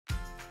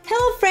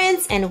Hello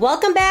friends and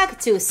welcome back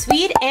to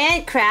Sweet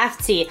and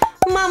Crafty.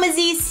 Mama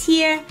Z's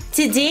here.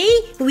 Today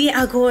we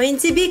are going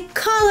to be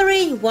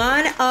coloring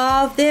one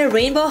of the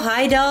Rainbow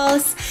High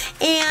dolls,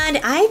 and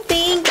I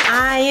think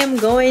I am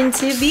going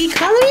to be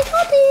coloring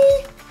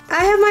Poppy.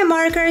 I have my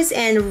markers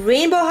and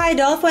Rainbow High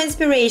doll for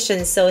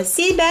inspiration, so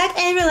sit back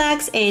and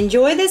relax and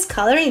enjoy this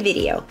coloring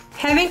video.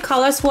 Having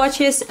color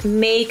swatches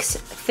makes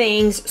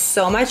things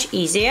so much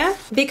easier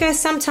because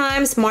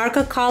sometimes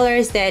marker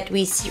colors that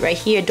we see right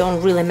here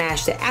don't really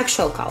match the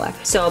actual color.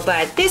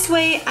 But this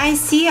way I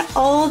see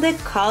all the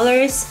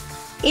colors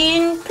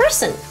in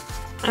person.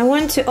 I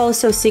want to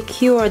also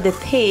secure the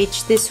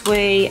page, this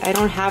way I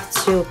don't have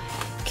to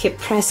keep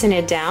pressing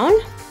it down.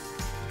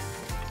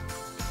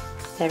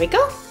 There we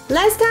go.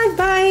 Let's start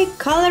by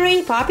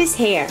coloring Poppy's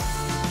hair.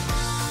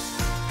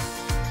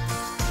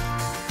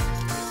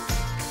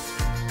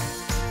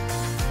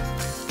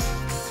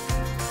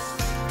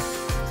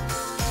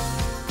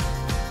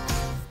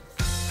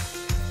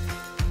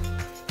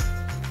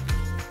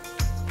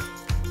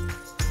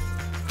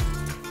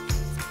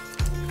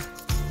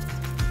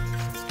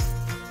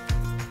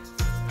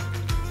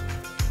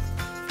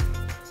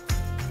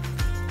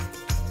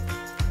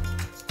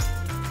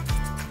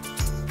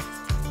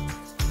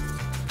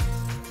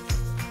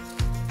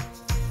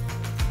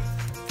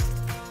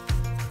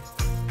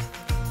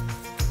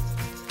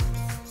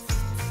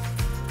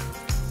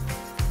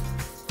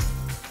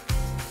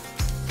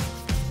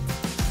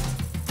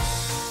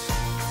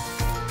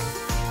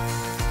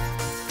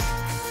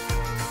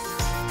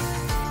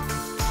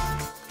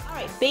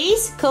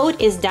 Base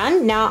coat is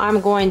done. Now I'm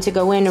going to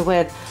go in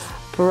with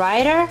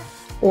brighter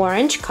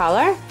orange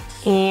color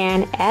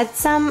and add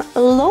some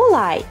low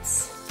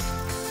lights.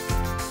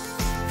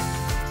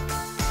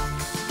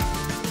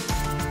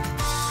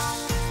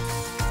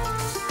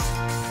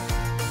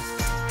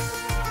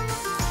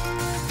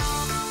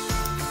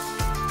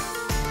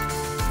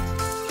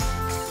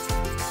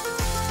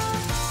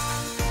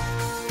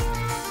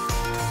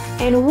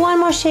 And one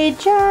more shade,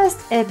 just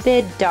a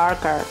bit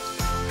darker.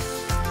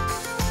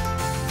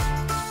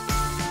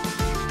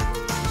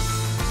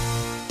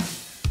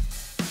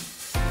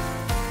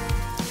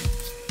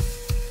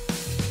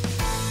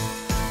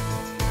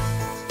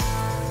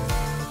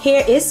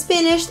 Hair is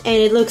finished and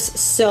it looks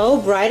so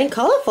bright and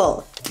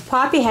colorful.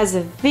 Poppy has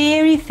a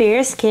very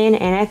fair skin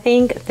and I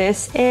think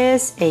this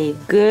is a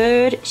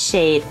good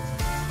shade.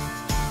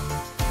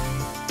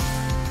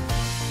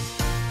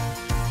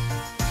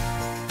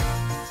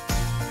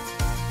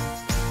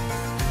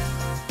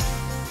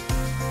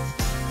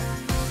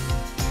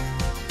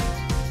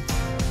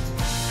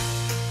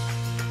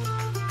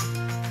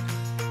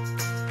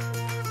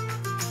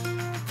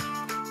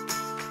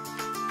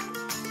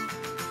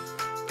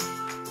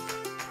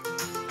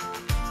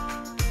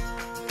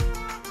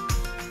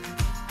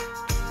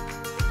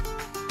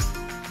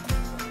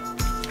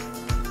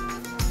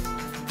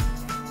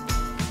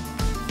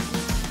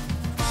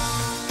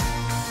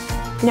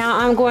 Now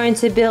I'm going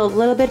to build a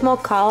little bit more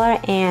color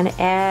and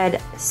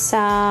add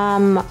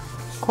some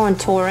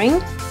contouring.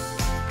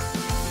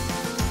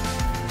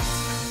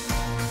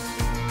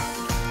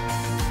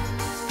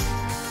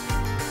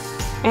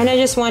 And I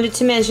just wanted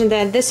to mention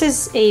that this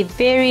is a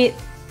very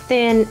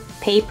thin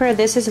paper.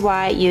 This is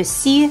why you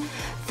see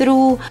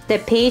through the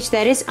page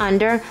that is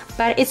under,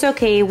 but it's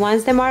okay.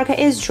 Once the marker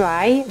is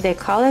dry, the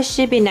color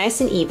should be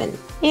nice and even.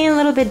 And a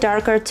little bit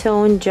darker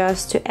tone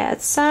just to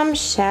add some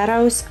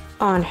shadows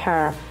on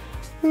her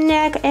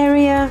neck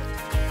area,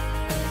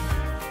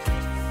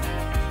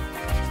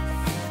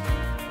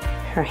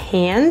 her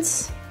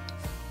hands,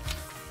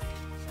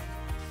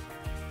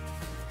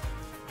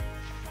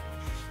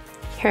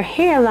 her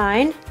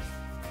hairline,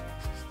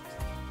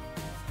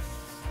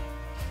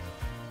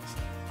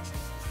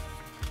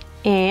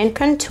 and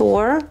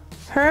contour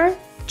her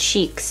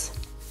cheeks.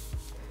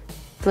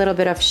 A little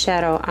bit of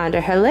shadow under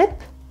her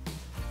lip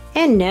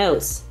and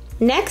nose.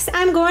 Next,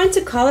 I'm going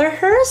to color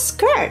her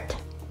skirt.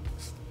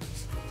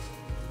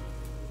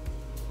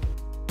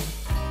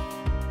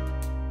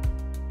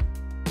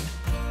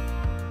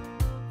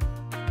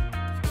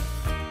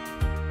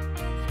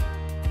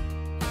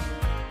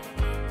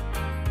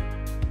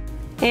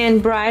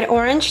 And bright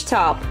orange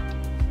top.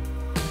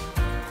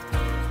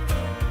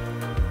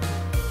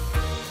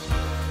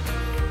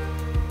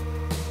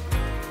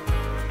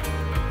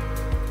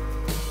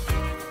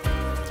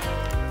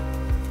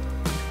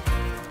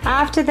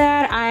 After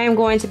that, I am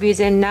going to use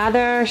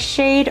another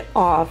shade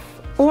of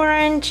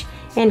orange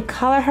and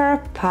color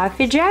her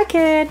puffy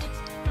jacket.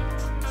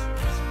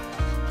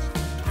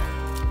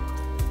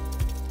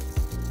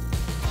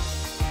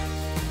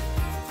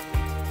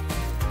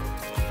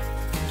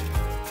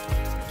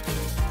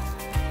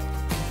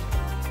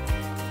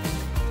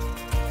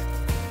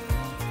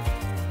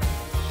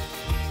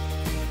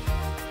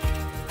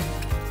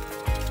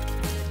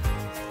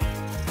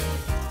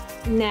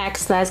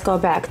 Next, let's go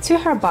back to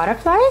her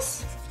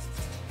butterflies.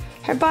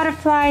 Her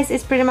butterflies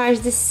is pretty much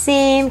the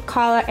same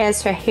color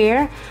as her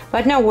hair,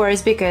 but no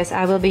worries because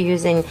I will be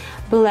using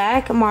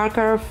black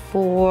marker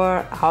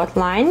for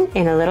outline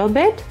in a little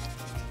bit.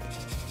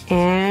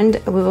 and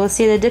we will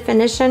see the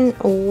definition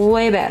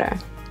way better.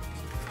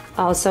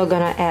 Also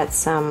gonna add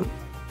some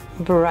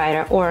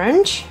brighter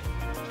orange.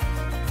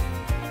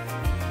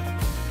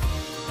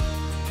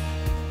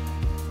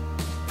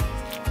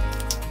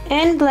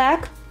 And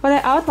black for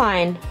the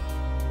outline.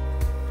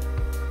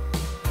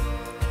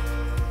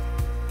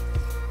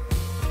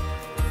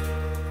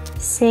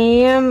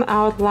 Same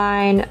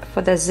outline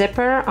for the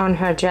zipper on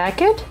her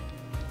jacket.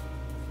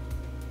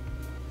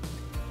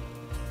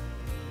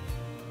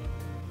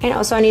 And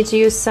also I need to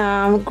use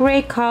some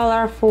gray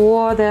color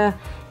for the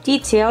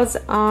details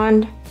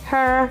on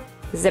her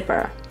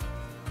zipper.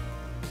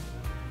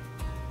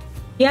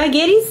 We are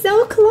getting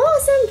so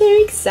close. I'm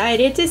very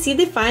excited to see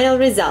the final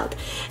result.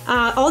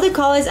 All the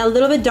colors are a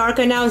little bit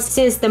darker now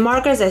since the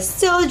markers are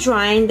still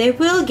drying. They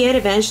will get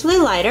eventually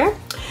lighter.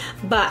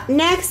 But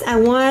next I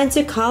want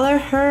to color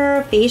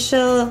her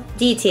facial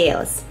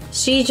details.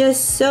 She's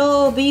just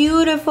so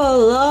beautiful.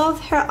 Love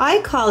her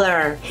eye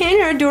color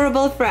and her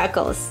adorable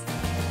freckles.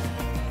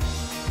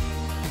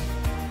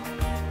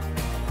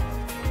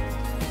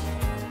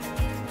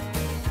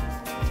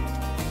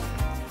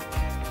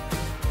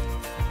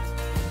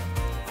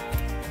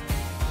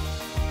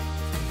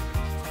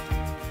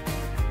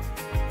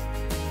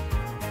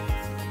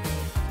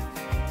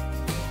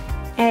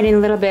 Adding a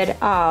little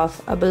bit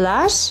of a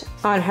blush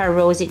on her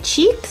rosy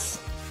cheeks.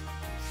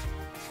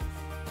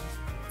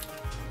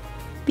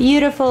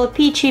 Beautiful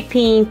peachy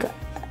pink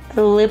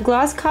lip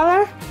gloss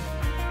color.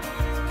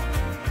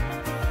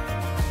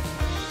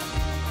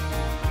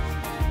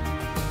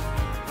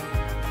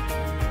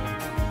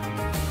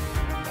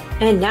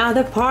 And now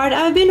the part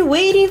I've been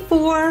waiting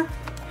for,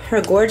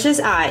 her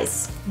gorgeous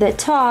eyes. The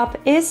top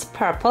is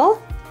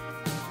purple.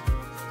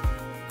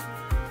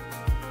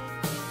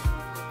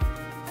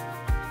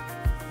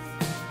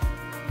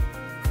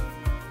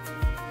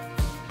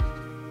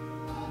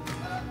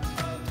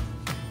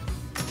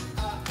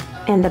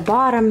 And the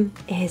bottom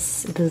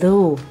is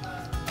blue.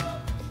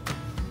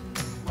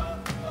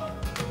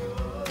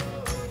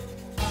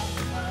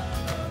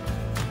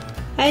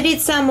 I did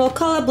some more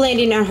color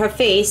blending on her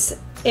face.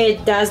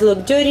 It does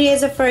look dirty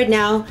as of right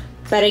now,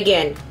 but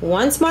again,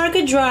 once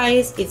marker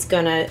dries, it's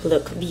gonna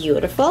look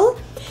beautiful.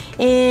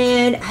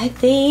 And I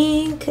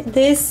think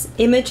this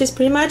image is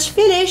pretty much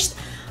finished.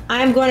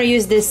 I'm gonna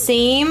use the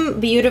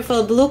same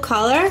beautiful blue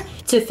color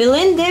to fill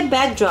in the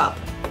backdrop.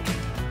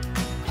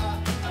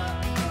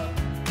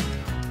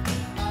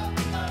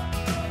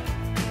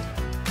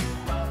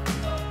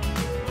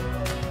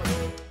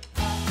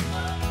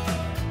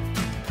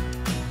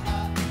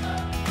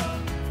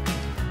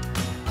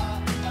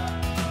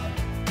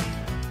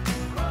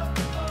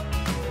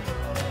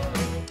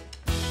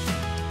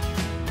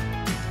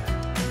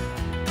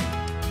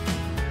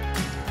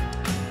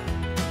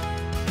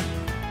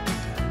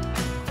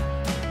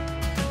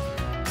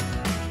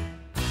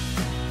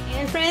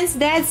 Friends,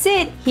 that's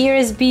it. Here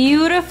is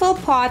beautiful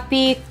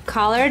Poppy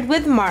colored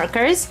with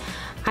markers.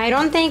 I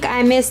don't think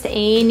I missed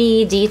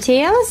any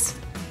details.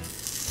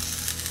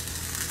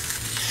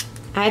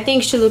 I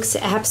think she looks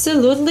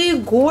absolutely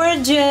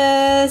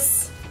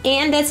gorgeous.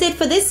 And that's it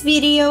for this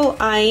video.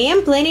 I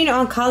am planning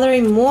on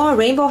coloring more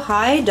Rainbow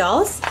High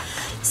dolls.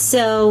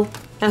 So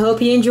I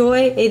hope you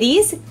enjoy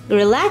these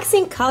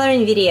relaxing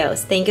coloring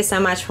videos. Thank you so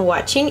much for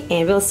watching,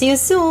 and we'll see you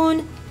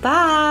soon.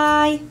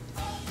 Bye!